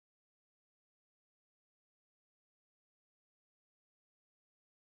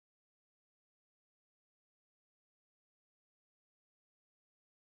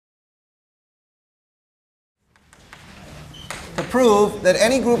to prove that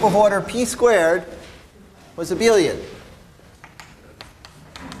any group of order p squared was abelian.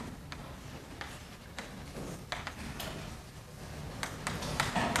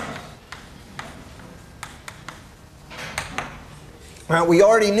 Well, we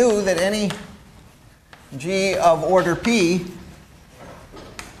already knew that any g of order p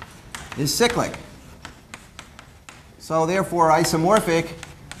is cyclic. So therefore isomorphic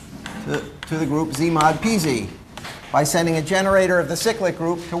to the group Z mod pz by sending a generator of the cyclic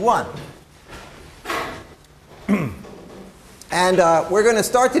group to 1. And we're going to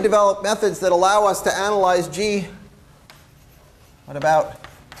start to develop methods that allow us to analyze G. What about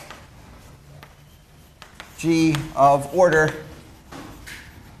G of order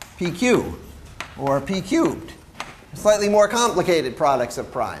PQ or P cubed? Slightly more complicated products of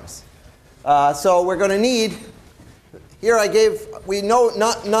primes. So we're going to need, here we know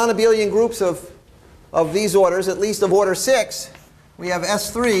non-abelian groups of these orders, at least of order 6. We have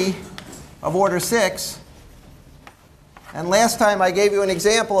S3 of order 6. And last time I gave you an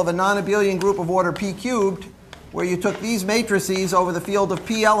example of a non-abelian group of order P cubed where you took these matrices over the field of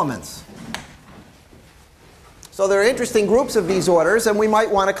P elements. So there are interesting groups of these orders, and we might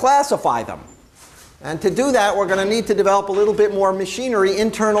want to classify them. And to do that, we're going to need to develop a little bit more machinery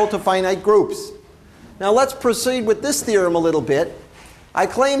internal to finite groups. Now let's proceed with this theorem a little bit. I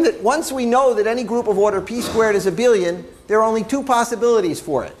claim that once we know that any group of order p squared is abelian, there are only two possibilities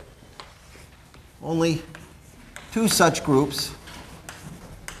for it. Only two such groups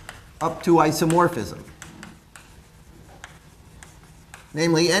up to isomorphism.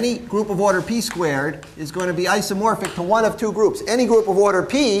 Namely, any group of order p squared is going to be isomorphic to one of two groups. Any group of order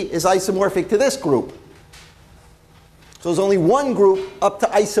p is isomorphic to this group. So there's only one group up to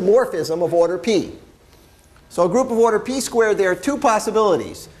isomorphism of order p. So a group of order p squared, there are two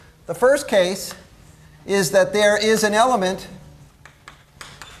possibilities. The first case is that there is an element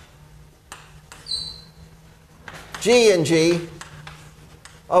G and G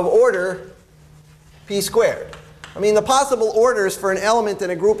of order p squared. I mean, the possible orders for an element in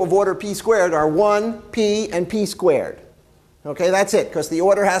a group of order p squared are 1, p, and p squared. Okay, that's it, because the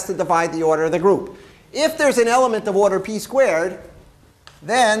order has to divide the order of the group. If there's an element of order p squared,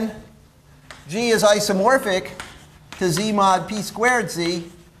 then G is isomorphic to Z mod p squared Z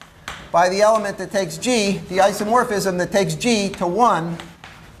by the element that takes G, the isomorphism that takes G to 1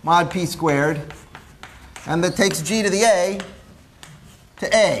 mod p squared, and that takes G to the A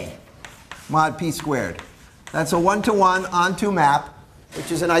to A mod p squared. That's a 1-to-1 onto map,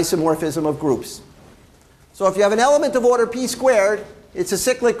 which is an isomorphism of groups. So if you have an element of order p squared, it's a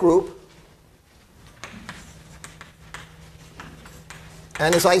cyclic group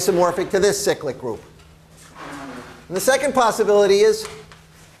and is isomorphic to this cyclic group. And the second possibility is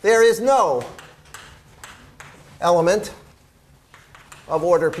there is no element of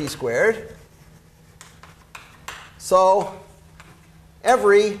order p squared. So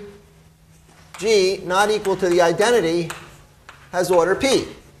every G not equal to the identity has order p.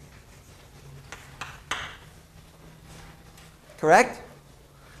 Correct?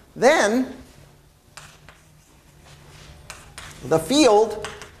 Then the field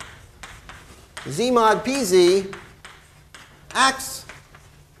Z mod pz acts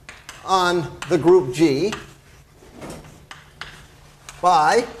on the group G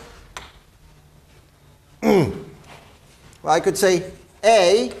by, well, I could say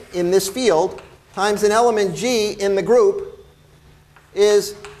A in this field times an element G in the group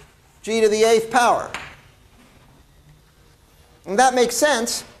is G to the 8th power. And that makes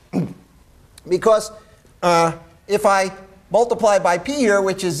sense because if I multiply by p here,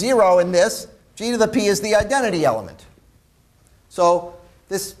 which is 0 in this, G to the p is the identity element. So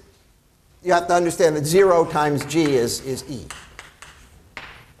this, you have to understand that 0 times G is E,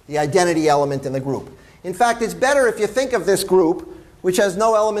 the identity element in the group. In fact, it's better if you think of this group, which has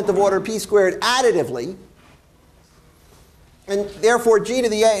no element of order p squared additively, and therefore G to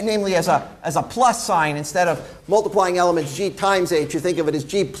the A, namely as a plus sign, instead of multiplying elements G times H, you think of it as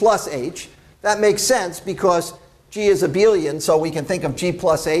G plus H. That makes sense because G is abelian, so we can think of G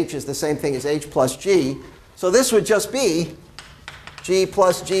plus H as the same thing as H plus G. So this would just be G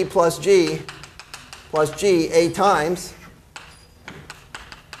plus G plus G plus G A times.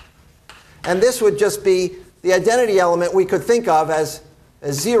 And this would just be the identity element we could think of as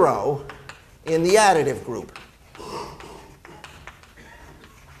 0 in the additive group.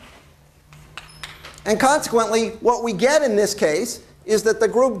 And consequently, what we get in this case is that the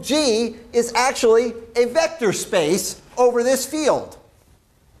group G is actually a vector space over this field.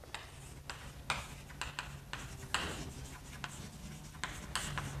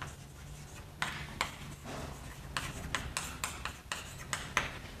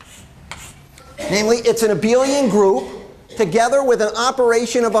 Namely, it's an abelian group together with an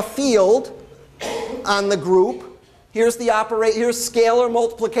operation of a field on the group. Here's scalar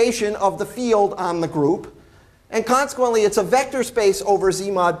multiplication of the field on the group. And consequently, it's a vector space over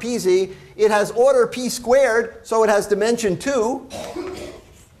Z mod PZ. It has order p squared, so it has dimension 2.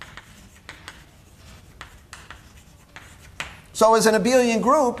 So as an abelian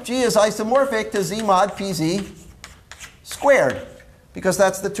group, G is isomorphic to Z mod PZ squared, because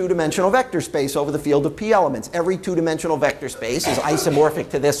that's the two-dimensional vector space over the field of p elements. Every two-dimensional vector space is isomorphic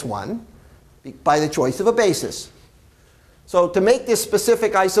to this one by the choice of a basis. So to make this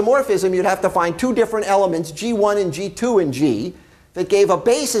specific isomorphism, you'd have to find two different elements, G1 and G2 in G, that gave a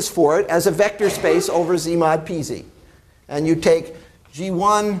basis for it as a vector space over Z mod PZ. And you take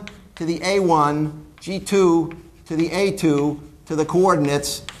G1 to the A1, G2 to the A2 to the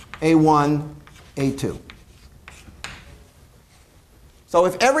coordinates A1, A2. So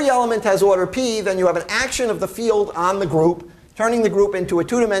if every element has order p, then you have an action of the field on the group, turning the group into a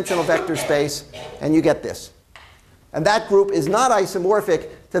two-dimensional vector space, and you get this. And that group is not isomorphic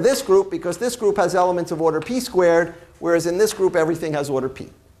to this group because this group has elements of order p squared, whereas in this group everything has order p.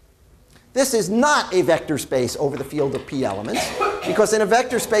 This is not a vector space over the field of p elements, because in a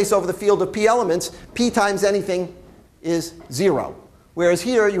vector space over the field of p elements, p times anything is 0. Whereas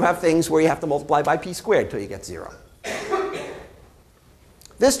here you have things where you have to multiply by p squared till you get 0.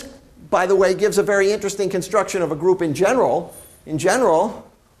 This, by the way, gives a very interesting construction of a group in general. In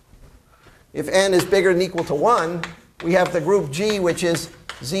general, if n is bigger than or equal to 1, we have the group G, which is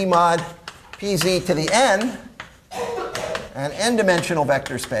Z mod PZ to the n, an n-dimensional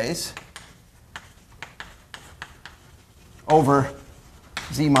vector space over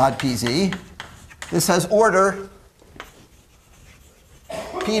Z mod PZ. This has order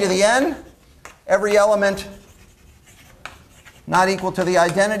p to the n, every element not equal to the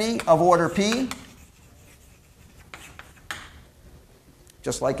identity of order p,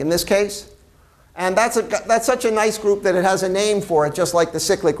 just like in this case. And that's such a nice group that it has a name for it, just like the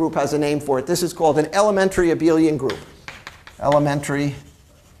cyclic group has a name for it. This is called an elementary abelian group. Elementary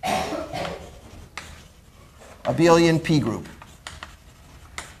abelian p group.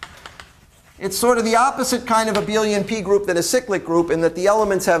 It's sort of the opposite kind of abelian p group than a cyclic group in that the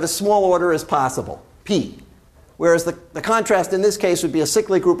elements have as small order as possible, p. Whereas the contrast in this case would be a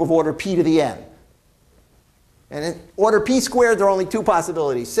cyclic group of order p to the n. And in order p squared, there are only two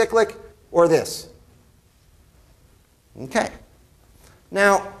possibilities, cyclic or this. Okay.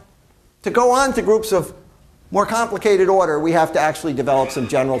 Now, to go on to groups of more complicated order, we have to actually develop some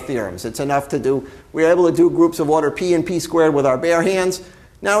general theorems. It's enough to do, we're able to do groups of order p and p squared with our bare hands.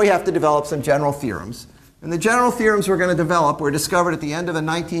 Now we have to develop some general theorems. And the general theorems we're going to develop were discovered at the end of the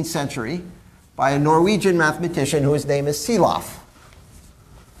 19th century by a Norwegian mathematician whose name is Seelof.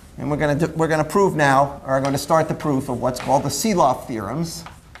 And we're going to prove now, or are going to start the proof of what's called the Seelof theorems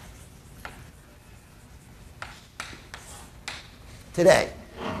today.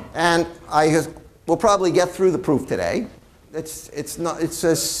 And we'll probably get through the proof today. It's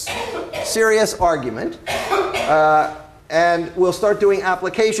a serious argument. And we'll start doing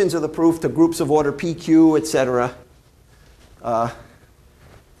applications of the proof to groups of order PQ, etc. On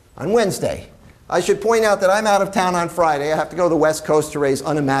Wednesday. I should point out that I'm out of town on Friday. I have to go to the West Coast to raise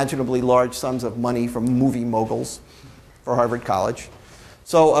unimaginably large sums of money from movie moguls for Harvard College.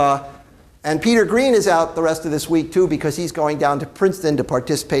 So, and Peter Green is out the rest of this week, too, because he's going down to Princeton to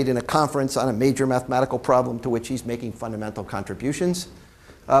participate in a conference on a major mathematical problem to which he's making fundamental contributions.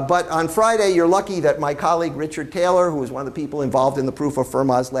 But on Friday, you're lucky that my colleague Richard Taylor, who was one of the people involved in the proof of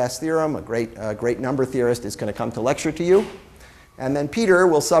Fermat's last theorem, a great number theorist, is going to come to lecture to you. And then Peter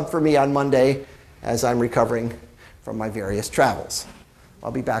will sub for me on Monday as I'm recovering from my various travels.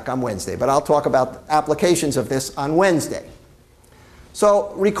 I'll be back on Wednesday, but I'll talk about applications of this on Wednesday.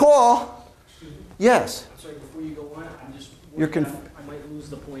 So recall, yes? Sorry, before you go on, I'm just worried I might lose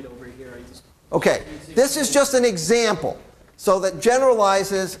the point over here. Okay, this is just an example. So that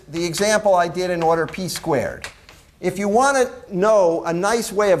generalizes the example I did in order p squared. If you want to know a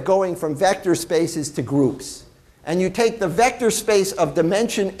nice way of going from vector spaces to groups, and you take the vector space of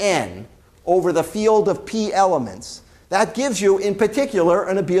dimension n over the field of p elements, that gives you, in particular,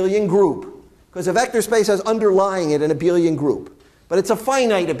 an abelian group. Because a vector space has underlying it an abelian group. But it's a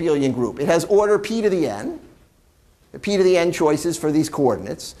finite abelian group. It has order p to the n, the p to the n choices for these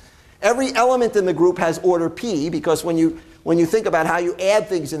coordinates. Every element in the group has order p, because when you think about how you add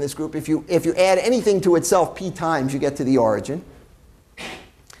things in this group, if you add anything to itself p times, you get to the origin.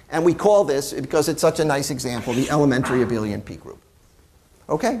 And we call this, because it's such a nice example, the elementary abelian p group.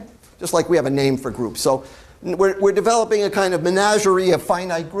 Okay? Just like we have a name for groups. So we're developing a kind of menagerie of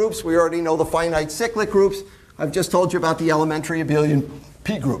finite groups. We already know the finite cyclic groups. I've just told you about the elementary abelian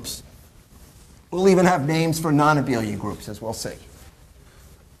p groups. We'll even have names for non-abelian groups, as we'll see.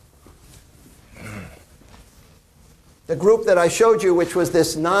 The group that I showed you, which was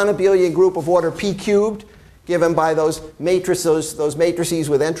this non-abelian group of order p cubed, given by those matrices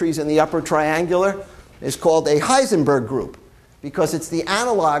with entries in the upper triangular, is called a Heisenberg group, because it's the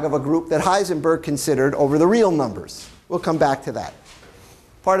analog of a group that Heisenberg considered over the real numbers. We'll come back to that.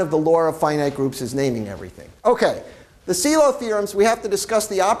 Part of the lore of finite groups is naming everything. Okay, the CELO theorems, we have to discuss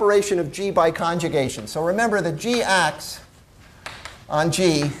the operation of G by conjugation. So remember that G acts on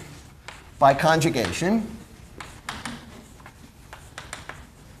G by conjugation.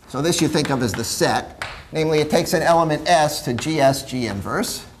 So this you think of as the set. Namely, it takes an element S to GS G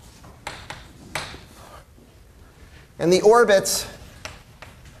inverse. And the orbits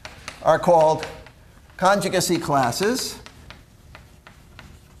are called conjugacy classes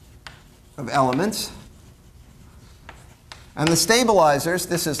of elements. And the stabilizers,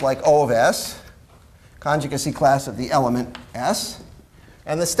 this is like O of S, conjugacy class of the element S.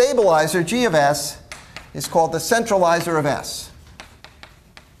 And the stabilizer, G of S, is called the centralizer of S.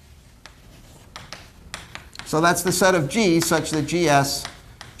 So that's the set of G such that GS,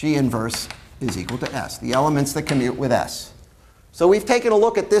 G inverse, is equal to S, the elements that commute with S. So we've taken a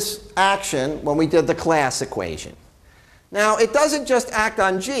look at this action when we did the class equation. Now, it doesn't just act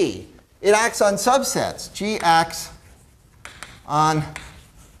on G. It acts on subsets. G acts on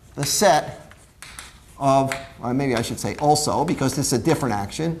the set of, or maybe I should say also, because this is a different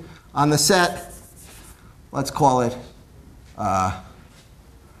action, on the set, let's call it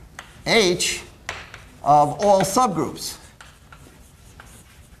H, of all subgroups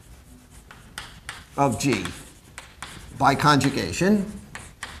of G by conjugation.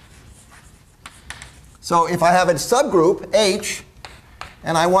 So if I have a subgroup, H,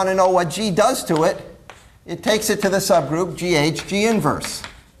 and I want to know what G does to it, it takes it to the subgroup GH G inverse,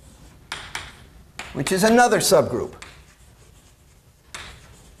 which is another subgroup.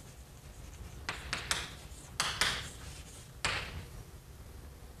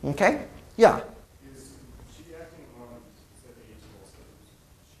 Okay? Yeah? Is G acting on set H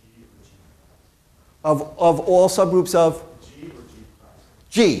of all subgroups of G or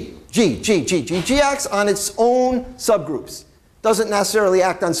G class? G acts on its own subgroups. Doesn't necessarily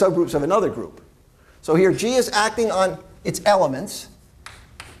act on subgroups of another group. So here G is acting on its elements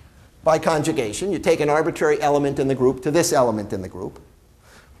by conjugation. You take an arbitrary element in the group to this element in the group.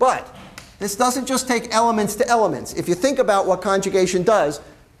 But this doesn't just take elements to elements. If you think about what conjugation does,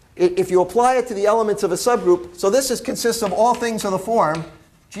 if you apply it to the elements of a subgroup, so this consists of all things of the form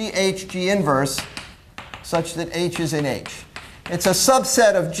GH G inverse such that H is in H. It's a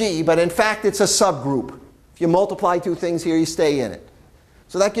subset of G, but in fact it's a subgroup. If you multiply two things here, you stay in it.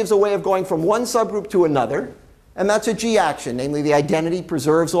 So that gives a way of going from one subgroup to another, and that's a G action. Namely, the identity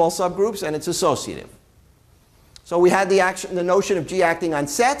preserves all subgroups, and it's associative. So we had the notion of G acting on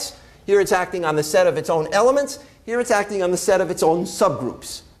sets. Here it's acting on the set of its own elements. Here it's acting on the set of its own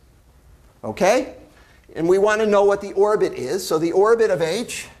subgroups. Okay? And we want to know what the orbit is. So the orbit of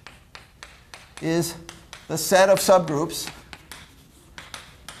H is the set of subgroups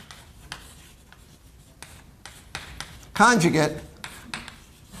conjugate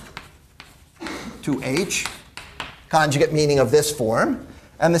to H, conjugate meaning of this form.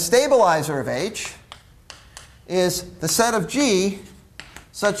 And the stabilizer of H is the set of G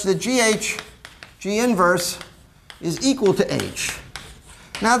such that GH G inverse is equal to H.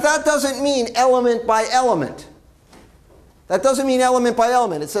 Now that doesn't mean element by element. That doesn't mean element by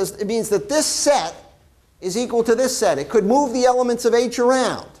element. It means that this set is equal to this set. It could move the elements of H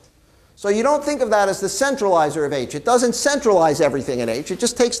around. So you don't think of that as the centralizer of H. It doesn't centralize everything in H. It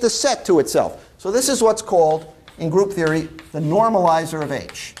just takes the set to itself. So this is what's called, in group theory, the normalizer of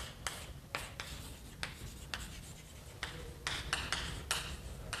H.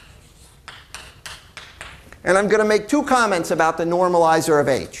 And I'm going to make two comments about the normalizer of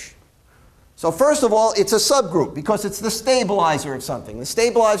H. So first of all, it's a subgroup because it's the stabilizer of something. The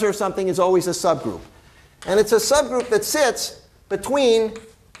stabilizer of something is always a subgroup. And it's a subgroup that sits between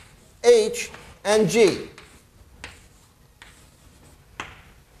H and G.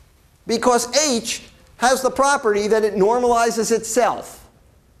 Because H has the property that it normalizes itself.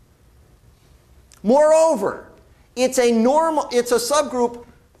 Moreover, it's a subgroup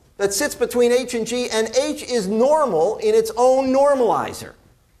that sits between H and G, and H is normal in its own normalizer.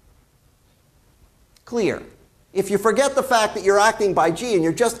 Clear. If you forget the fact that you're acting by G and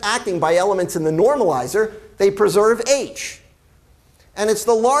you're just acting by elements in the normalizer, they preserve H. And it's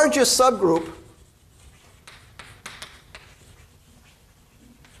the largest subgroup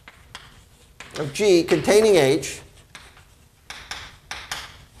of G containing H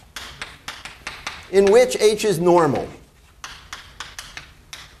in which H is normal.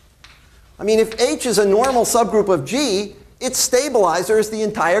 I mean, if H is a normal subgroup of G, its stabilizer is the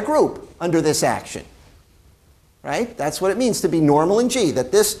entire group under this action. Right? That's what it means to be normal in G,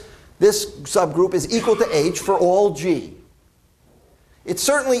 that this subgroup is equal to H for all G. It's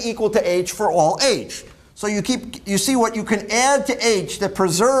certainly equal to H for all H. So you see what you can add to H that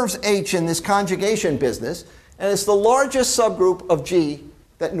preserves H in this conjugation business, and it's the largest subgroup of G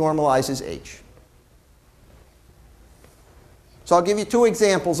that normalizes H. So I'll give you two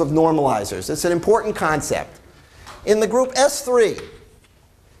examples of normalizers. It's an important concept. In the group S3,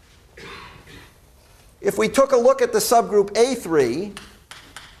 if we took a look at the subgroup A3,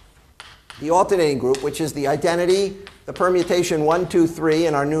 the alternating group, which is the identity, the permutation 1, 2, 3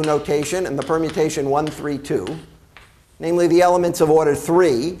 in our new notation, and the permutation 1, 3, 2, namely the elements of order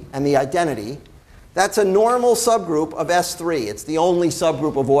 3 and the identity, that's a normal subgroup of S3. It's the only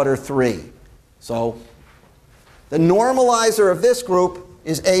subgroup of order 3. So the normalizer of this group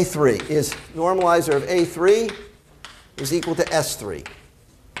is A3. Normalizer of A3 is equal to S3.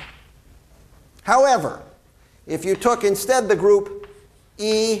 However, if you took instead the group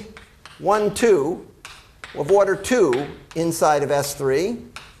E12 of order 2 inside of S3,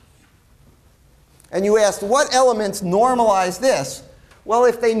 and you asked what elements normalize this, well,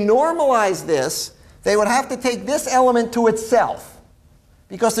 if they normalize this, they would have to take this element to itself,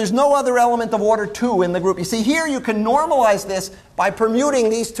 because there's no other element of order 2 in the group. You see, here you can normalize this by permuting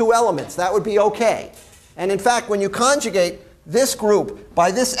these two elements. That would be OK. And in fact, when you conjugate this group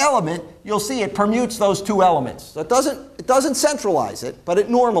by this element, you'll see it permutes those two elements. So it doesn't centralize it, but it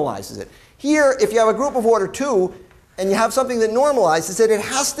normalizes it. Here, if you have a group of order 2 and you have something that normalizes it, it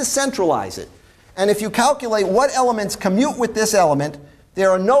has to centralize it. And if you calculate what elements commute with this element, there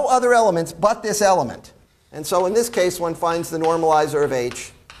are no other elements but this element. And so in this case, one finds the normalizer of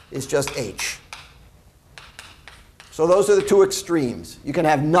H is just H. So those are the two extremes. You can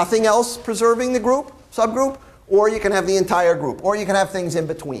have nothing else preserving the group, subgroup, or you can have the entire group, or you can have things in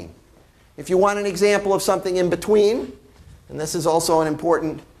between. If you want an example of something in between, and this is also an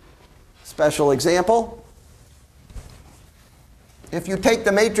important special example, if you take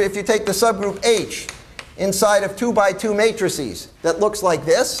the subgroup H inside of 2 by 2 matrices that looks like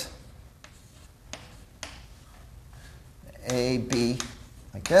this, A, B,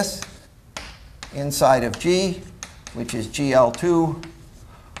 like this, inside of G, which is GL2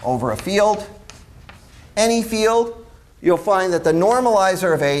 over a field, any field, you'll find that the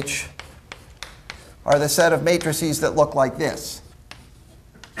normalizer of H are the set of matrices that look like this.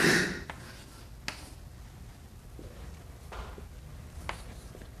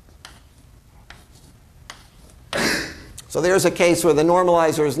 So there's a case where the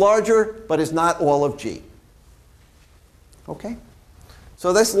normalizer is larger, but is not all of G. Okay?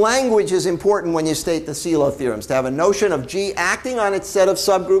 So this language is important when you state the CELO theorems, to have a notion of G acting on its set of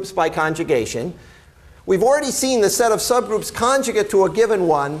subgroups by conjugation. We've already seen the set of subgroups conjugate to a given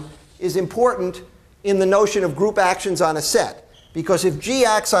one is important in the notion of group actions on a set. Because if G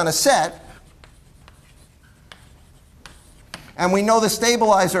acts on a set, and we know the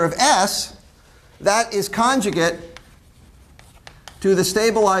stabilizer of S, that is conjugate to the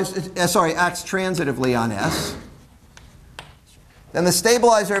stabilizer, acts transitively on S. Then the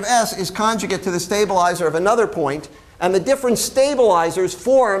stabilizer of S is conjugate to the stabilizer of another point, and the different stabilizers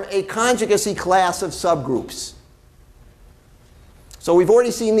form a conjugacy class of subgroups. So we've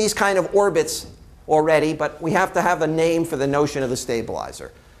already seen these kind of orbits already, but we have to have a name for the notion of the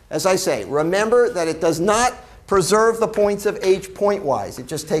stabilizer. As I say, remember that it does not preserve the points of H pointwise. It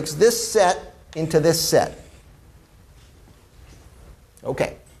just takes this set into this set.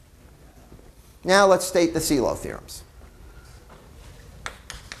 OK. Now let's state the CELO theorems.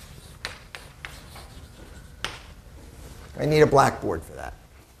 I need a blackboard for that.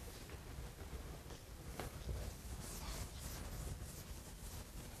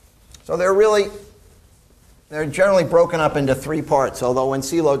 So they're generally broken up into 3 parts, although when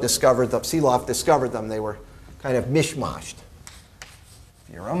Celoff discovered them, they were kind of mishmashed.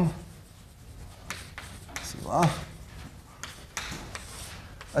 Theorem. Celoff.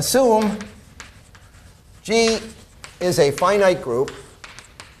 Assume G is a finite group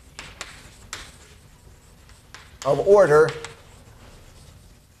of order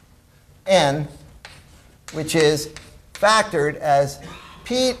n, which is factored as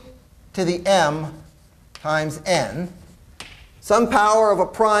p to the m times n, some power of a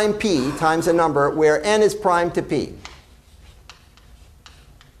prime p times a number where n is prime to p.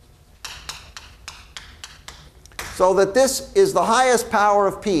 So that this is the highest power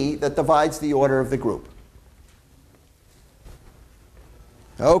of P that divides the order of the group.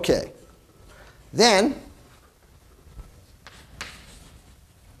 Okay. Then,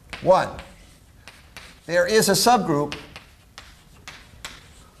 1. There is a subgroup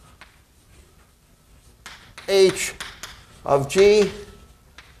H of G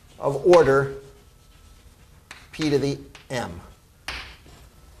of order P to the M.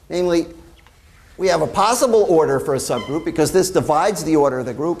 Namely, we have a possible order for a subgroup because this divides the order of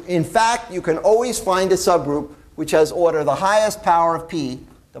the group. In fact, you can always find a subgroup which has order the highest power of P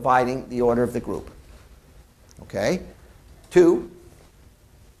dividing the order of the group. Okay? 2.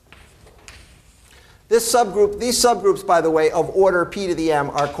 These subgroups, by the way, of order P to the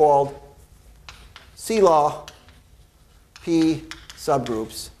M are called C-law P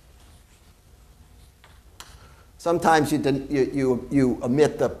subgroups. Sometimes you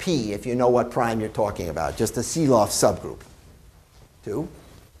omit the P if you know what prime you're talking about, just a C-law subgroup. 2.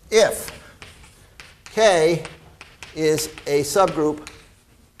 If K is a subgroup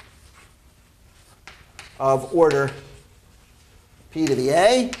of order P to the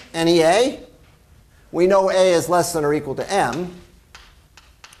A, any A, we know A is less than or equal to M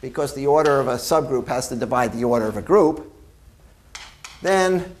because the order of a subgroup has to divide the order of a group.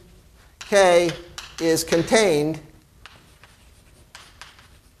 Then K is contained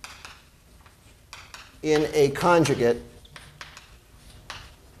in a conjugate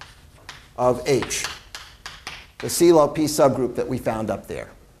of H, the C-law P subgroup that we found up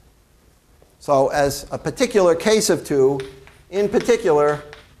there. So as a particular case of 2, in particular,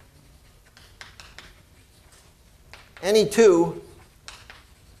 any 2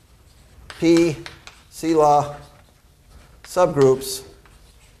 P C-law subgroups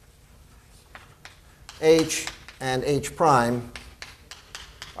H and H prime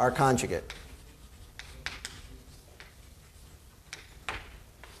are conjugate.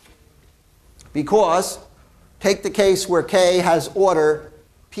 Because, take the case where K has order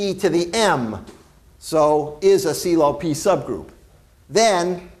P to the M, so is a C-law P subgroup.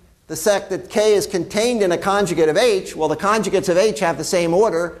 Then, the fact that K is contained in a conjugate of H, well, the conjugates of H have the same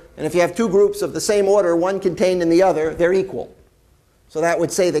order, and if you have 2 groups of the same order, one contained in the other, they're equal. So that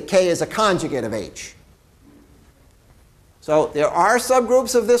would say that K is a conjugate of H. So there are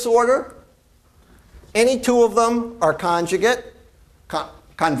subgroups of this order. Any 2 of them are conjugate.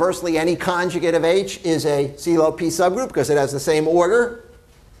 Conversely, any conjugate of H is a C-law P subgroup because it has the same order.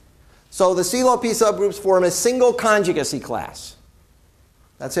 So the C-law P subgroups form a single conjugacy class.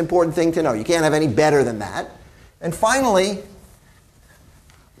 That's an important thing to know. You can't have any better than that. And finally,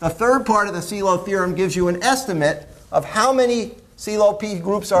 the third part of the C-law theorem gives you an estimate of how many C-law P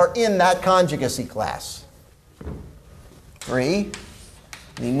groups are in that conjugacy class. 3.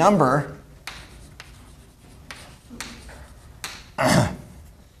 The number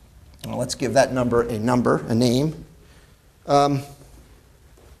well, let's give that number, a name. I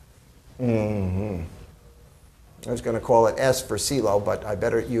was going to call it S for C-law, but I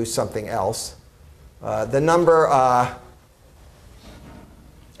better use something else. The number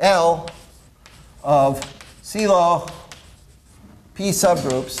L of C-law P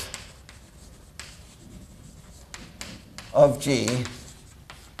subgroups of G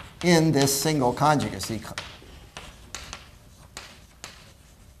in this single conjugacy.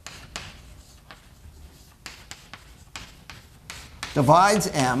 Divides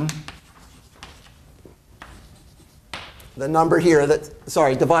M, the number here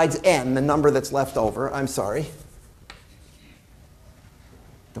divides N, the number that's left over,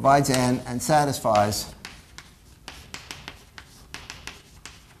 divides N and satisfies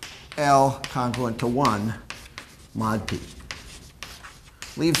L congruent to 1 mod P.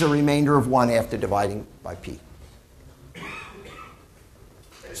 Leaves a remainder of 1 after dividing by P.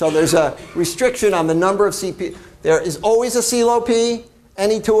 So there's a restriction on the number of CP. There is always a C-law P.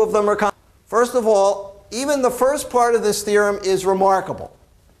 Any 2 of them are First of all, even the first part of this theorem is remarkable.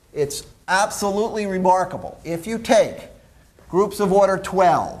 It's absolutely remarkable. If you take groups of order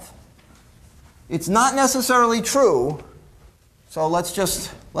 12, it's not necessarily true. So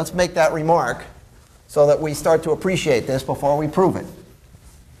let's make that remark so that we start to appreciate this before we prove it.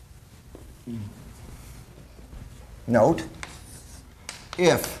 Note,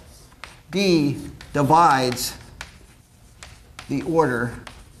 if D divides the order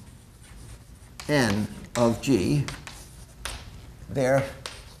N of G, there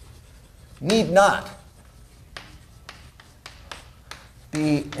need not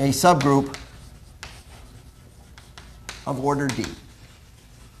be a subgroup of order D.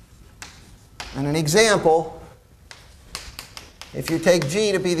 And an example, if you take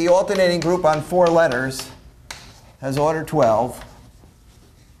G to be the alternating group on 4 letters, has order 12,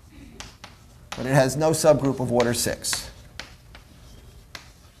 but it has no subgroup of order 6.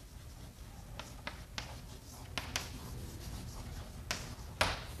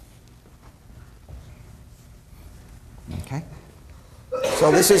 Okay?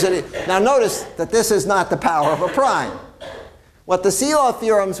 So this is now notice that this is not the power of a prime. What the C-law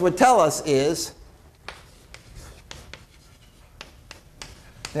theorems would tell us is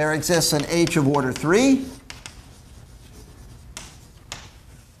there exists an H of order 3,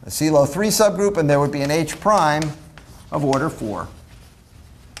 a C-law 3 subgroup, and there would be an H prime of order 4.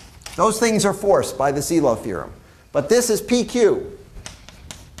 Those things are forced by the C-law theorem. But this is PQ.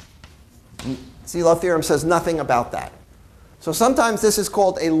 C-law theorem says nothing about that. So sometimes this is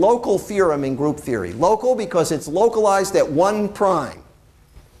called a local theorem in group theory. Local because it's localized at one prime.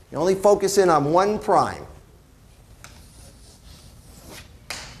 You only focus in on one prime.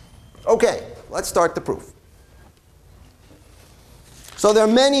 OK, let's start the proof. So there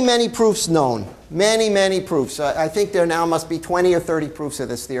are many, many proofs known. Many, many proofs. I think there now must be 20 or 30 proofs of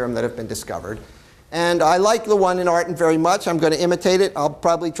this theorem that have been discovered. And I like the one in Artin very much. I'm going to imitate it. I'll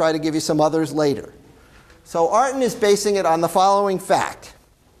probably try to give you some others later. So Artin is basing it on the following fact.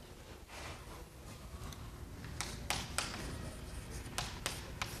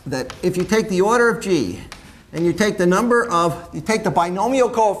 That if you take the order of G and you take the binomial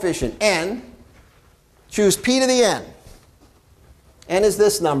coefficient n, choose p to the n. N is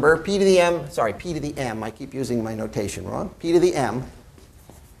this number, p to the m, I keep using my notation wrong. P to the m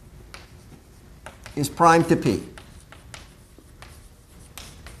is prime to p.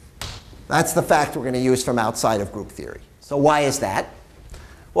 That's the fact we're going to use from outside of group theory. So why is that?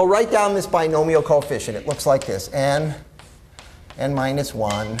 Well, write down this binomial coefficient. It looks like this. n minus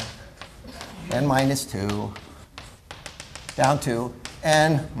 1, n minus 2, down to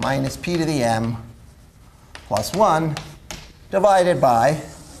n minus p to the m plus 1 divided by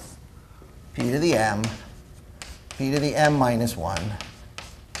p to the m minus 1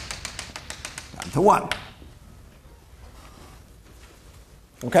 down to 1.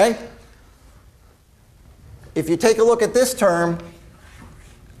 OK? If you take a look at this term,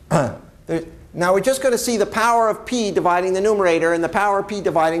 now we're just going to see the power of p dividing the numerator and the power of p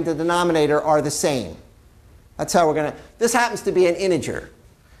dividing the denominator are the same. That's how we're going to. This happens to be an integer.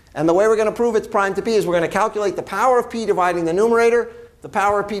 And the way we're going to prove it's prime to p is we're going to calculate the power of p dividing the numerator, the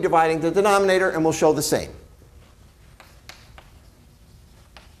power of p dividing the denominator, and we'll show the same.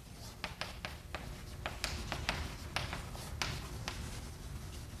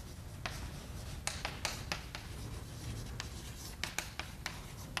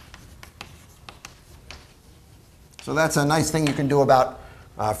 So that's a nice thing you can do about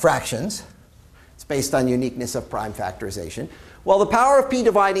fractions. It's based on uniqueness of prime factorization. Well, the power of p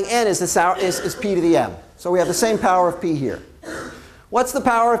dividing n is p to the m. So we have the same power of p here. What's the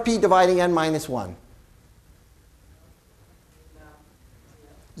power of p dividing n minus 1?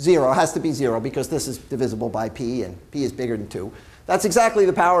 0. It has to be 0 because this is divisible by p, and p is bigger than 2. That's exactly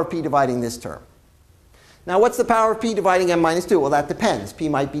the power of p dividing this term. Now, what's the power of p dividing n minus 2? Well, that depends. P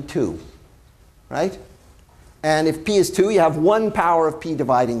might be 2, right? And if p is 2, you have 1 power of p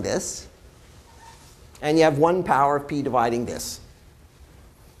dividing this. And you have 1 power of p dividing this.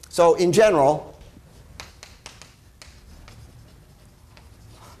 So in general,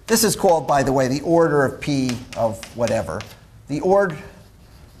 this is called, by the way, the order of p of whatever. The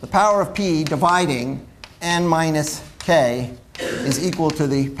power of p dividing n minus k is equal to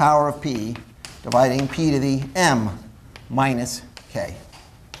the power of p dividing p to the m minus k.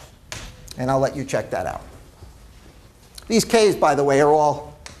 And I'll let you check that out. These k's, by the way, are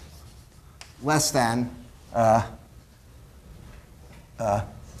all less than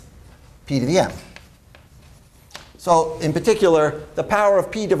p to the m. So in particular, the power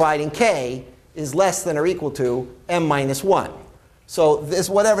of p dividing k is less than or equal to m minus 1. So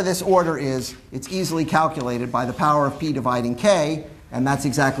whatever this order is, it's easily calculated by the power of p dividing k, and that's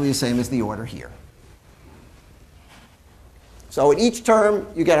exactly the same as the order here. So in each term,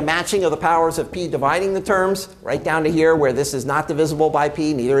 you get a matching of the powers of p dividing the terms, right down to here where this is not divisible by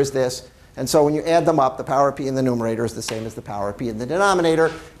p, neither is this. And so when you add them up, the power of p in the numerator is the same as the power of p in the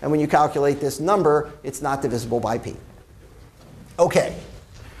denominator. And when you calculate this number, it's not divisible by p. OK.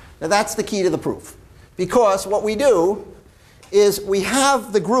 Now that's the key to the proof. Because what we do is we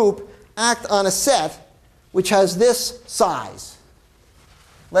have the group act on a set which has this size.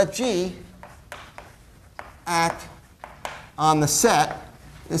 Let G act on the set,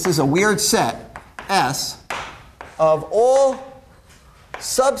 this is a weird set, S, of all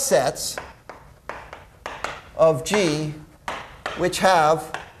subsets of G which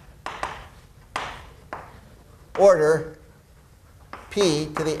have order p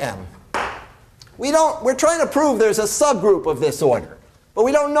to the m. We're trying to prove there's a subgroup of this order. But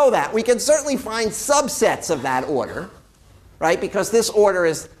we don't know that. We can certainly find subsets of that order, right? Because this order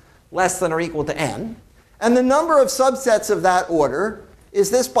is less than or equal to n. And the number of subsets of that order is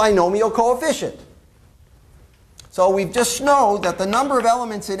this binomial coefficient. So we've just shown that the number of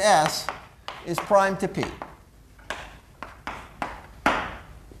elements in S is prime to p.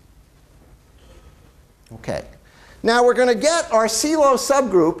 Okay. Now we're going to get our CeLO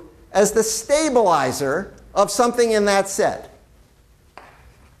subgroup as the stabilizer of something in that set.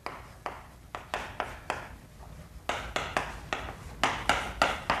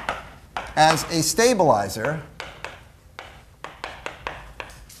 As a stabilizer,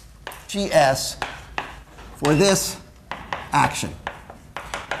 GS, for this action.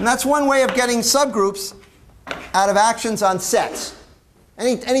 And that's one way of getting subgroups out of actions on sets.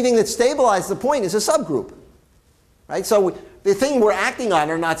 Anything that stabilizes the point is a subgroup. Right? So the thing we're acting on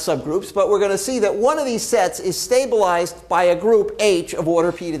are not subgroups, but we're going to see that one of these sets is stabilized by a group H of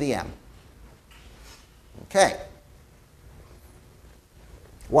order p to the m. Okay.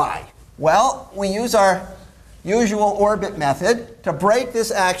 Why? Well, we use our usual orbit method to break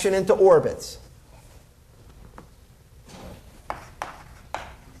this action into orbits.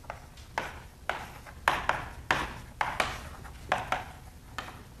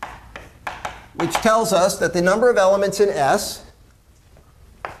 Which tells us that the number of elements in S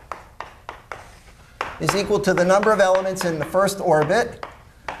is equal to the number of elements in the first orbit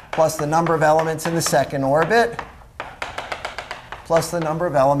plus the number of elements in the second orbit plus the number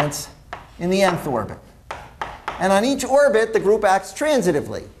of elements in the nth orbit. And on each orbit, the group acts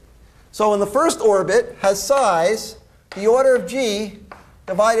transitively. So in the first orbit has size the order of g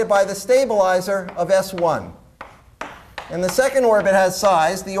divided by the stabilizer of S1. And the second orbit has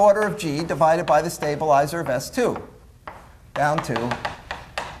size the order of g divided by the stabilizer of S2, down to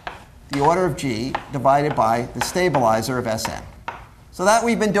the order of g divided by the stabilizer of Sn. So that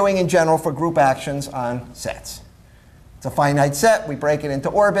we've been doing in general for group actions on sets. It's a finite set. We break it into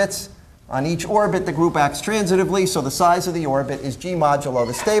orbits. On each orbit, the group acts transitively, so the size of the orbit is g modulo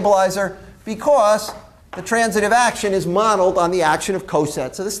the stabilizer, because the transitive action is modeled on the action of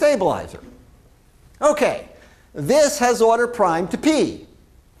cosets of the stabilizer. Okay. This has order prime to p.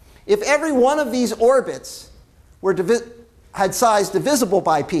 If every one of these orbits had size divisible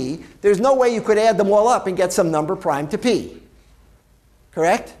by p, there's no way you could add them all up and get some number prime to p.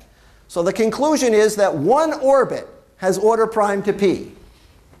 Correct? So the conclusion is that one orbit has order prime to p.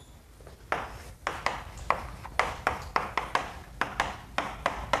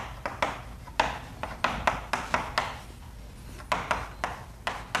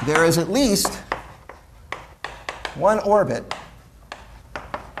 There is at least one orbit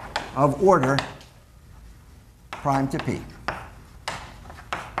of order prime to p.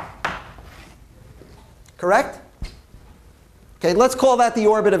 Correct? Okay, let's call that the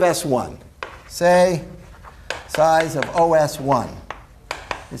orbit of S1. Say size of OS1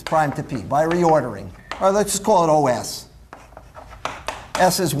 is prime to p by reordering. Or let's just call it OS.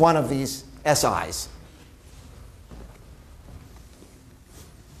 S is one of these SIs.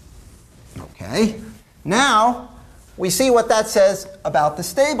 Okay. Now, we see what that says about the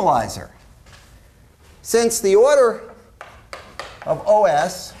stabilizer. Since the order of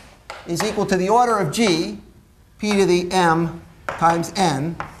OS is equal to the order of g, p to the m times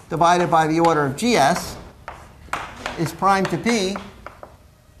n, divided by the order of gs, is prime to p,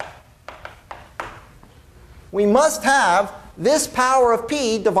 we must have this power of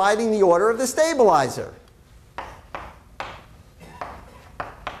p dividing the order of the stabilizer.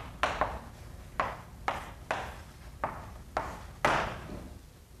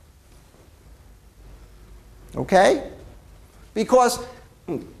 Okay? Because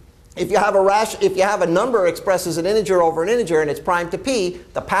if you have a number expressed as an integer over an integer and it's prime to p,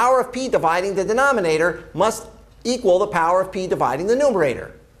 the power of p dividing the denominator must equal the power of p dividing the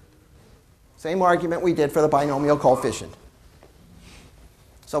numerator. Same argument we did for the binomial coefficient.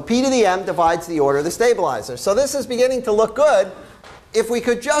 So p to the m divides the order of the stabilizer. So this is beginning to look good. If we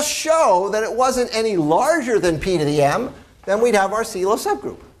could just show that it wasn't any larger than p to the m, then we'd have our CeLO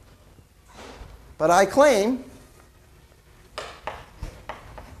subgroup. But I claim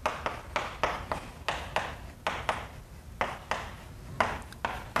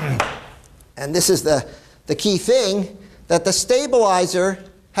and this is the key thing, that the stabilizer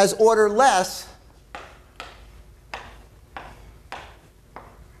has order less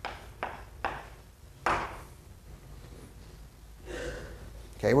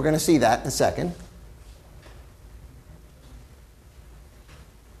Okay, we're going to see that in a second.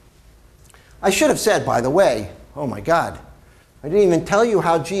 I should have said, by the way, Oh my God. I didn't even tell you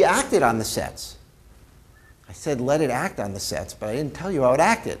how G acted on the sets. I said let it act on the sets, but I didn't tell you how it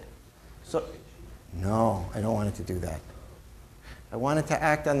acted. So, no, I don't want it to do that. I want it to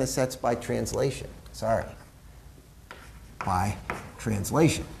act on the sets by translation. Sorry. By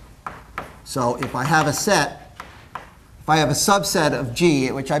translation. So if I have a set, if I have a subset of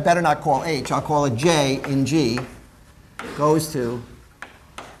G, which I better not call H, I'll call it J in G, goes to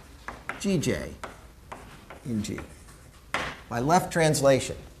GJ in G by left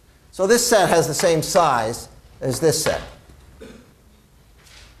translation. So this set has the same size as this set.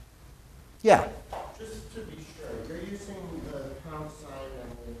 Yeah? Just to be sure, you're using the pound sign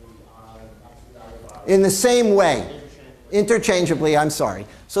and the absolute value of In the same way. Interchangeably, I'm sorry.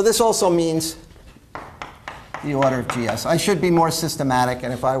 So this also means the order of GS. I should be more systematic,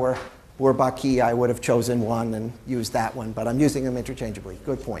 and if I were Bourbaki, I would have chosen one and used that one, but I'm using them interchangeably.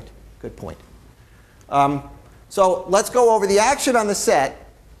 Good point. Good point. So let's go over the action on the set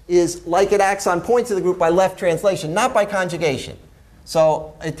is like it acts on points of the group by left translation, not by conjugation.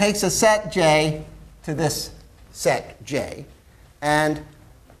 So it takes a set J to this set J, and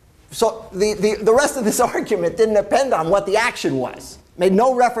so the rest of this argument didn't depend on what the action was. Made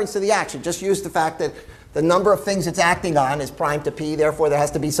no reference to the action, just used the fact that the number of things it's acting on is prime to p, therefore there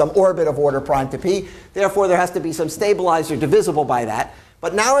has to be some orbit of order prime to p, therefore there has to be some stabilizer divisible by that.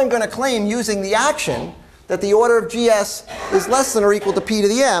 But now I'm going to claim, using the action, that the order of GS is less than or equal to p to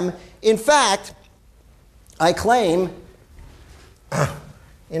the m. In fact, I claim,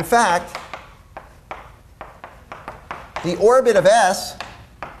 in fact, the orbit of S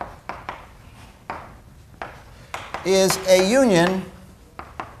is a union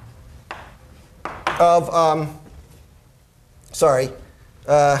of,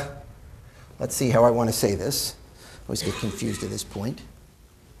 let's see how I want to say this. I always get confused at this point.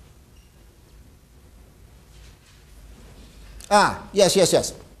 Yes.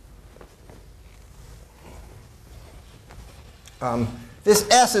 This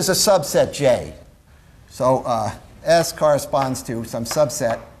S is a subset J. So S corresponds to some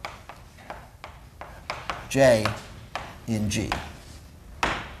subset J in G.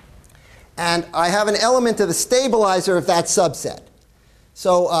 And I have an element of the stabilizer of that subset.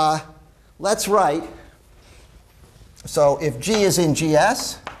 So let's write, so if G is in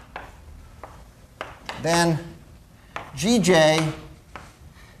GS, then GJ,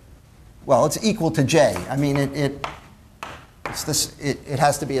 well, it's equal to J. I mean, it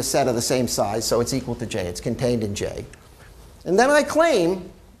has to be a set of the same size, so it's equal to J. It's contained in J. And then I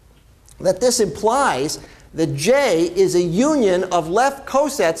claim that this implies that J is a union of left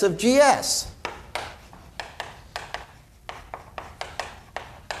cosets of GS.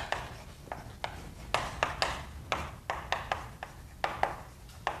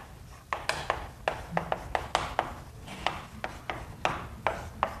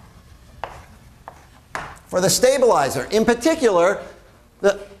 For the stabilizer, in particular,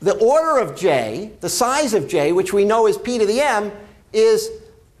 the order of J, the size of J, which we know is p to the m, is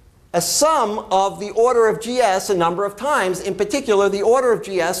a sum of the order of GS a number of times. In particular, the order of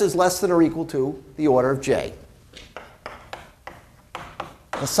GS is less than or equal to the order of J,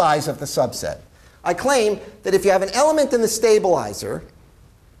 the size of the subset. I claim that if you have an element in the stabilizer,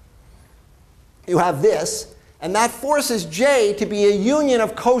 you have this, and that forces J to be a union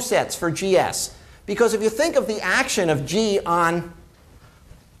of cosets for GS. Because if you think of the action of G on,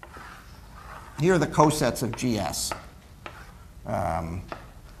 here are the cosets of GS.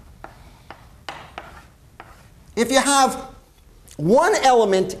 If you have one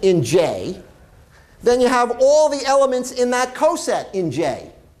element in J, then you have all the elements in that coset in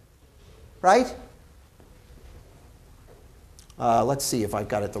J, right? Let's see if I've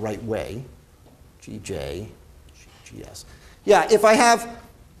got it the right way. GJ, GS. Yeah, if I have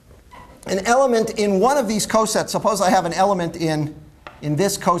an element in one of these cosets, suppose I have an element in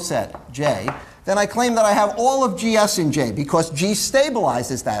this coset, J, then I claim that I have all of GS in J, because G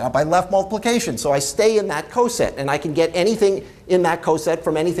stabilizes that by left multiplication. So I stay in that coset, and I can get anything in that coset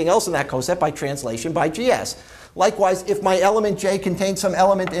from anything else in that coset by translation by GS. Likewise, if my element J contains some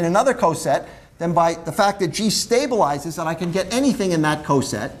element in another coset, then by the fact that G stabilizes that, I can get anything in that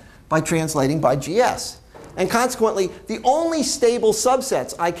coset by translating by GS. And consequently, the only stable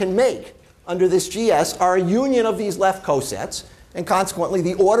subsets I can make under this GS are a union of these left cosets. And consequently,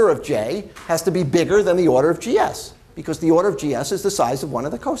 the order of J has to be bigger than the order of GS, because the order of GS is the size of one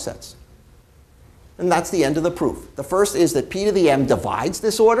of the cosets. And that's the end of the proof. The first is that p to the m divides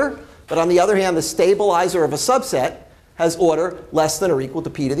this order, but on the other hand, the stabilizer of a subset has order less than or equal to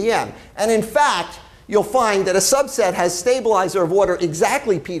p to the m. And in fact, you'll find that a subset has stabilizer of order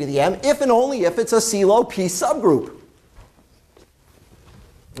exactly p to the m if and only if it's a CeLO p subgroup.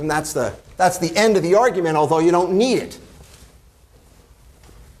 And that's the end of the argument, although you don't need it.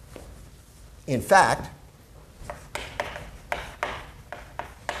 In fact,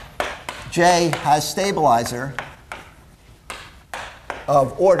 J has stabilizer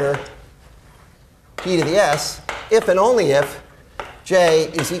of order p to the s if and only if J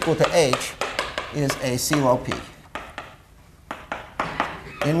is equal to H is a CeLO p.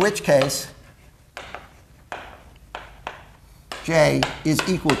 In which case, J is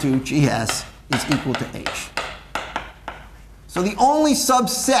equal to GS is equal to H. So the only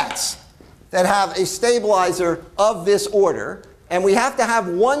subsets that have a stabilizer of this order, and we have to have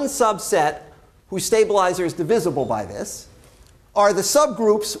one subset whose stabilizer is divisible by this, are the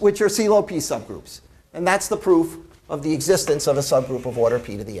subgroups which are CeLO p subgroups. And that's the proof of the existence of a subgroup of order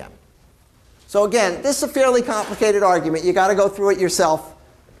p to the m. So again, this is a fairly complicated argument. You've got to go through it yourself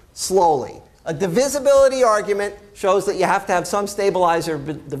slowly. A divisibility argument shows that you have to have some stabilizer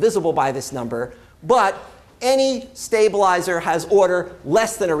divisible by this number, but any stabilizer has order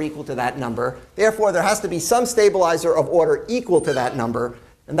less than or equal to that number. Therefore, there has to be some stabilizer of order equal to that number,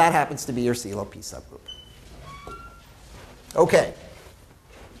 and that happens to be your CeLO p subgroup. Okay.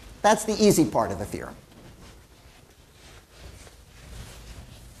 That's the easy part of the theorem.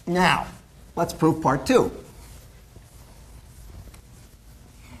 Now, let's prove part 2.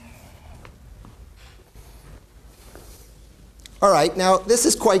 All right, now this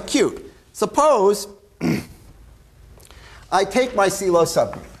is quite cute. Suppose I take my CeLO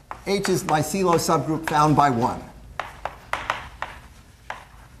subgroup. H is my CeLO subgroup found by 1.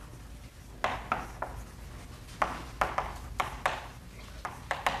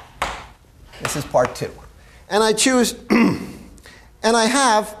 This is part 2. And I choose, and I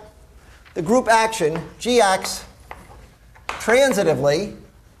have the group action G acts transitively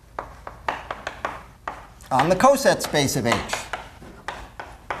on the coset space of H,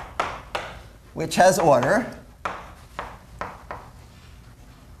 which has order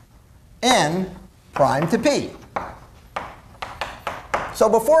n prime to p. So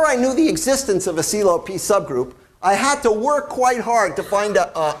before I knew the existence of a CeLO p subgroup, I had to work quite hard to find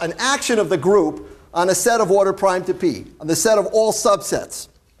an action of the group on a set of order prime to p, on the set of all subsets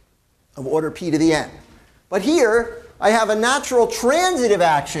of order p to the n. But here, I have a natural transitive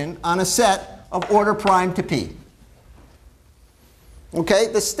action on a set of order prime to p. Okay,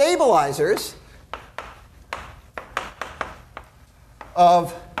 the stabilizers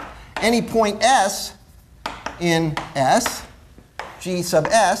of any point S in S, G sub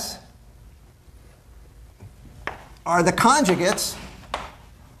S, are the conjugates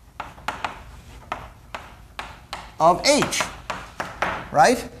of H,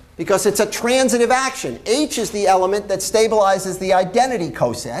 right? Because it's a transitive action. H is the element that stabilizes the identity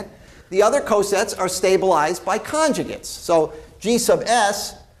coset. The other cosets are stabilized by conjugates. So G sub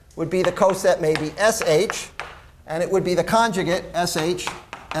S would be the coset maybe SH, and it would be the conjugate SH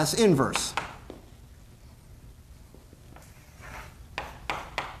S inverse.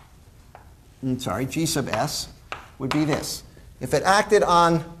 Sorry, G sub S would be this. If it acted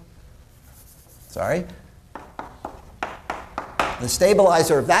on, the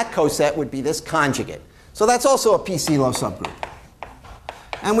stabilizer of that coset would be this conjugate. So that's also a p-CeLO subgroup.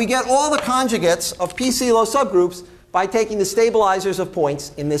 And we get all the conjugates of p-CeLO subgroups by taking the stabilizers of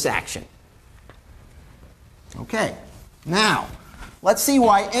points in this action. Okay, now let's see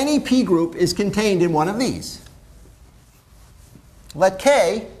why any p group is contained in one of these. Let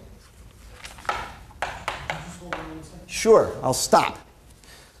K, sure, I'll stop.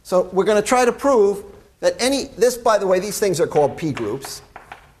 So we're going to try to prove that this, by the way, these things are called p groups,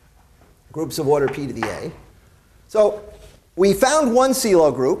 groups of order p to the a. So we found one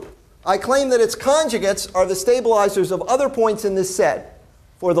CeLO group. I claim that its conjugates are the stabilizers of other points in this set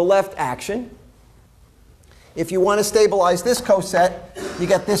for the left action. If you want to stabilize this coset, you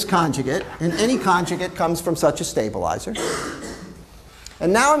get this conjugate, and any conjugate comes from such a stabilizer.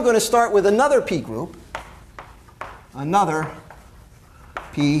 And now I'm going to start with another p group, another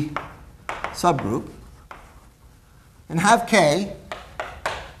p subgroup, and have K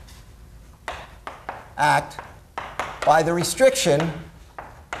act by the restriction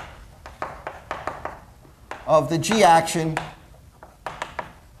of the G action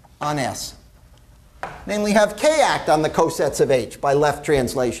on S. Namely, have K act on the cosets of H by left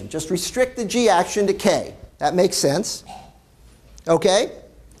translation. Just restrict the G action to K. That makes sense. Okay?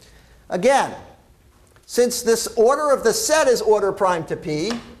 Again, since this order of the set is order prime to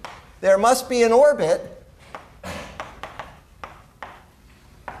P, there must be an orbit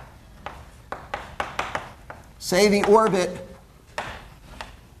say the orbit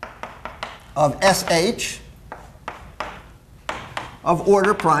of SH of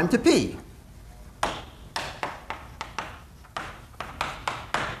order prime to p.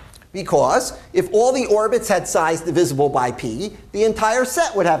 Because if all the orbits had size divisible by p, the entire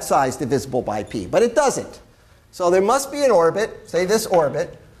set would have size divisible by p. But it doesn't. So there must be an orbit, say this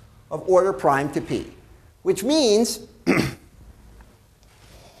orbit, of order prime to p. Which means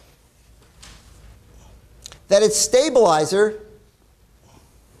that its stabilizer,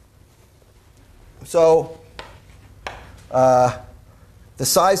 so the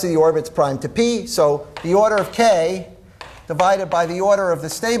size of the orbit's prime to p, so the order of k divided by the order of the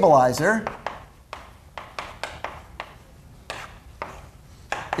stabilizer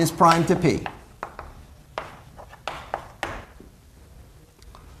is prime to p.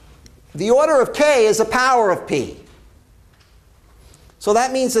 The order of k is a power of p. So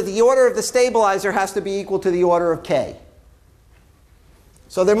that means that the order of the stabilizer has to be equal to the order of k.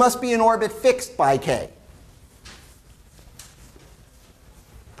 So there must be an orbit fixed by k.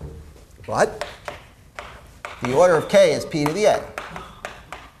 But the order of k is p to the n.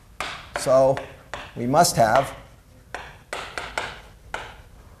 So we must have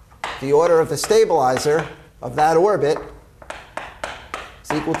the order of the stabilizer of that orbit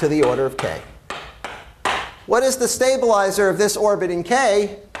is equal to the order of k. What is the stabilizer of this orbit in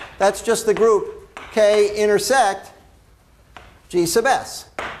k? That's just the group k intersect g sub s.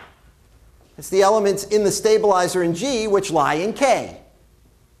 It's the elements in the stabilizer in g which lie in k.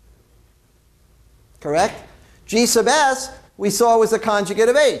 Correct? G sub s we saw was a conjugate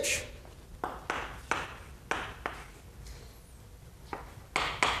of h.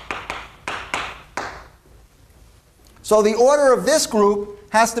 So the order of this group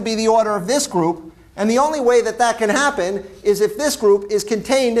has to be the order of this group, and the only way that that can happen is if this group is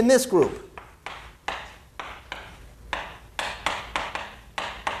contained in this group.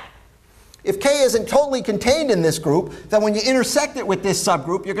 If k isn't totally contained in this group, then when you intersect it with this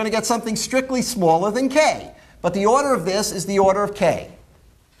subgroup, you're going to get something strictly smaller than k. But the order of this is the order of k.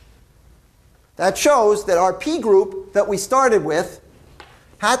 That shows that our p group that we started with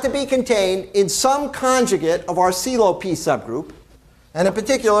had to be contained in some conjugate of our CeLO p subgroup, and in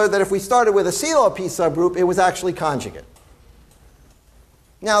particular that if we started with a CeLO p subgroup, it was actually conjugate.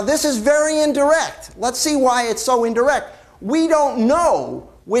 Now this is very indirect. Let's see why it's so indirect. We don't know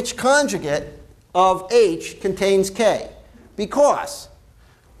which conjugate of h contains k, because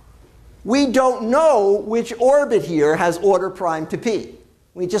we don't know which orbit here has order prime to p.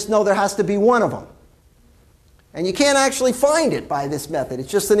 We just know there has to be one of them. And you can't actually find it by this method. It's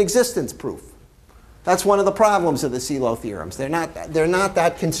just an existence proof. That's one of the problems of the CeLO theorems. They're not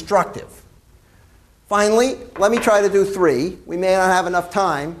that constructive. Finally, let me try to do 3. We may not have enough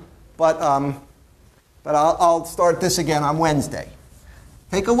time, but I'll start this again on Wednesday.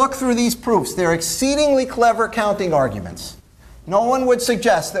 Take a look through these proofs. They're exceedingly clever counting arguments. No one would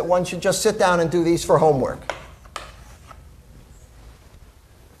suggest that one should just sit down and do these for homework.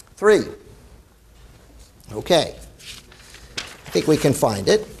 3. OK. I think we can find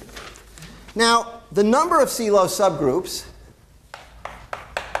it. Now, the number of CeLO subgroups,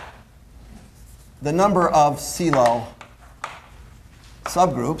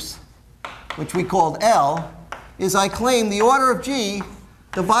 which we called L, is, I claim, the order of G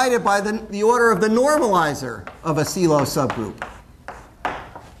divided by the order of the normalizer of a CeLO subgroup.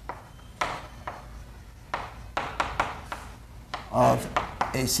 Of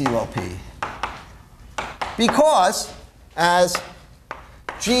a CeLO P. Because, as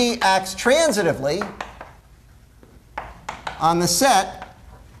G acts transitively on the set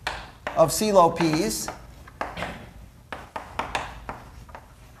of CeLO P's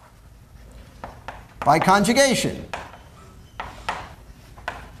by conjugation.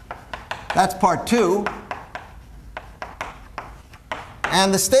 That's part 2.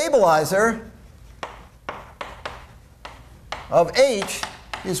 And the stabilizer of H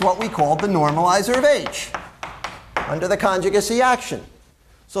is what we call the normalizer of H under the conjugacy action.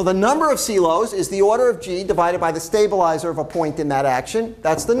 So the number of CeLOs is the order of G divided by the stabilizer of a point in that action.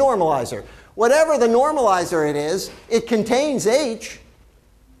 That's the normalizer. Whatever the normalizer it is, it contains H.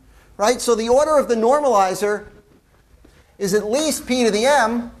 Right? So the order of the normalizer is at least p to the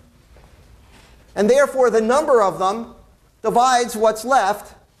m, and therefore the number of them divides what's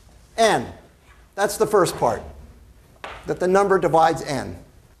left, n. That's the first part, that the number divides n.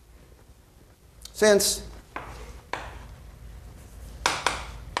 Since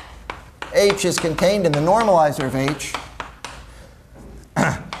H is contained in the normalizer of H,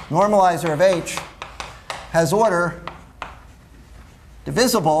 normalizer of H has order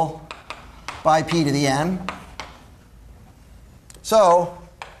divisible by p to the n, So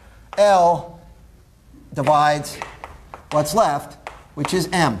L divides what's left, which is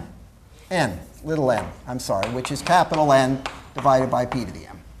m. N, little n, I'm sorry, which is capital N divided by p to the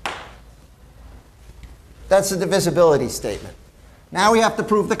m. That's the divisibility statement. Now we have to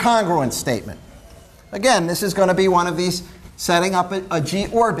prove the congruence statement. Again, this is going to be one of these setting up a G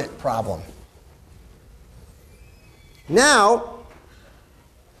orbit problem. Now,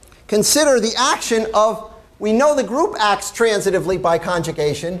 consider the action of, we know the group acts transitively by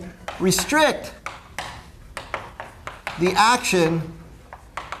conjugation. Restrict the action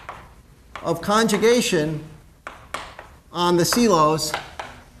of conjugation on the silos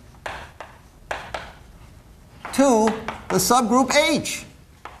to the subgroup H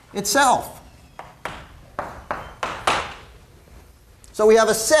itself. So we have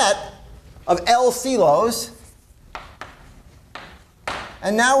a set of L silos,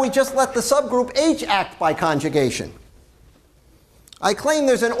 and now we just let the subgroup H act by conjugation. I claim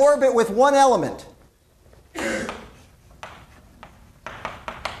there's an orbit with one element.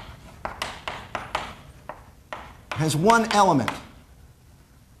 Has one element.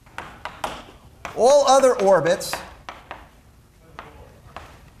 All other orbits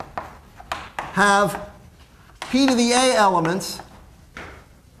have p to the a elements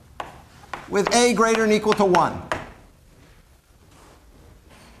with a greater than or equal to 1.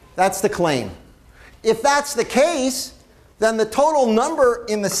 That's the claim. If that's the case, then the total number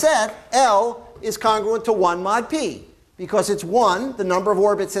in the set, L, is congruent to 1 mod p, because it's 1, the number of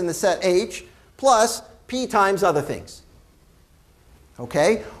orbits in the set H, plus p times other things.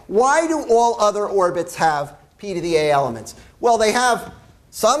 Okay? Why do all other orbits have p to the a elements? Well, they have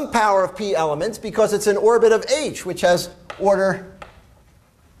some power of p elements because it's an orbit of H, which has order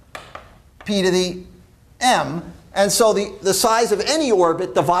p to the m. And so the size of any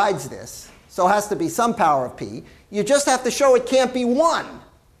orbit divides this. So it has to be some power of p. You just have to show it can't be 1.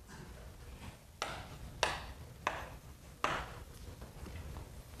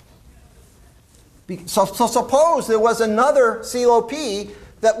 So suppose there was another CeLO P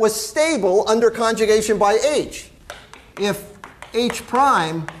that was stable under conjugation by H. If H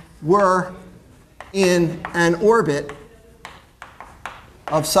prime were in an orbit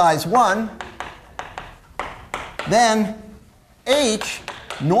of size 1, then H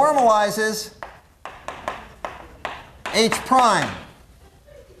normalizes H prime.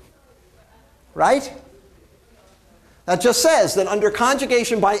 Right? That just says that under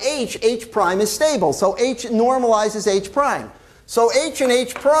conjugation by H, H prime is stable. So H normalizes H prime. So H and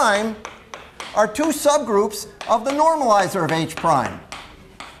H prime are two subgroups of the normalizer of H prime.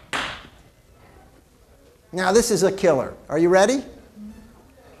 Now this is a killer. Are you ready?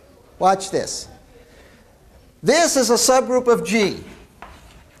 Watch this. This is a subgroup of G.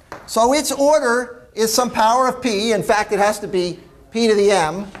 So its order is some power of p. In fact, it has to be p to the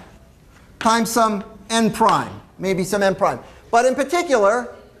m times some n prime. Maybe some n prime. But in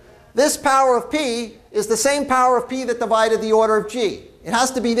particular, this power of p is the same power of p that divided the order of G. It has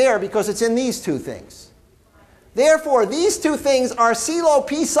to be there because it's in these two things. Therefore, these two things are CeLO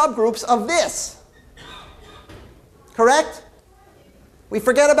P subgroups of this. Correct? We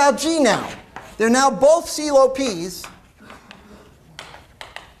forget about G now. They're now both CeLO Ps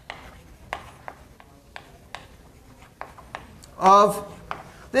of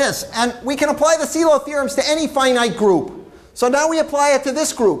this. And we can apply the CeLO theorems to any finite group. So now we apply it to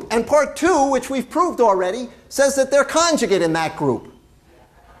this group. And part 2, which we've proved already, says that they're conjugate in that group.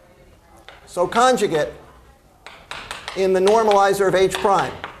 So conjugate in the normalizer of H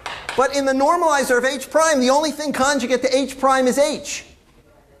prime. But in the normalizer of H prime, the only thing conjugate to H prime is H.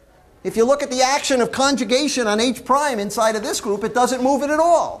 If you look at the action of conjugation on H prime inside of this group, it doesn't move it at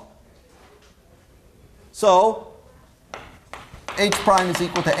all. So H prime is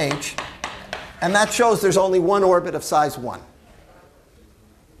equal to H. And that shows there's only one orbit of size 1.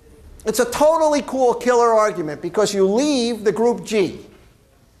 It's a totally cool killer argument because you leave the group G.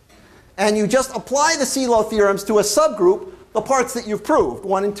 And you just apply the CeLO theorems to a subgroup, the parts that you've proved,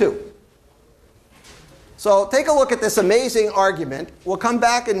 1 and 2. So take a look at this amazing argument. We'll come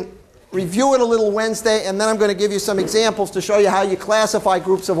back and review it a little Wednesday, and then I'm going to give you some examples to show you how you classify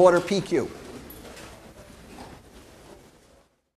groups of order PQ.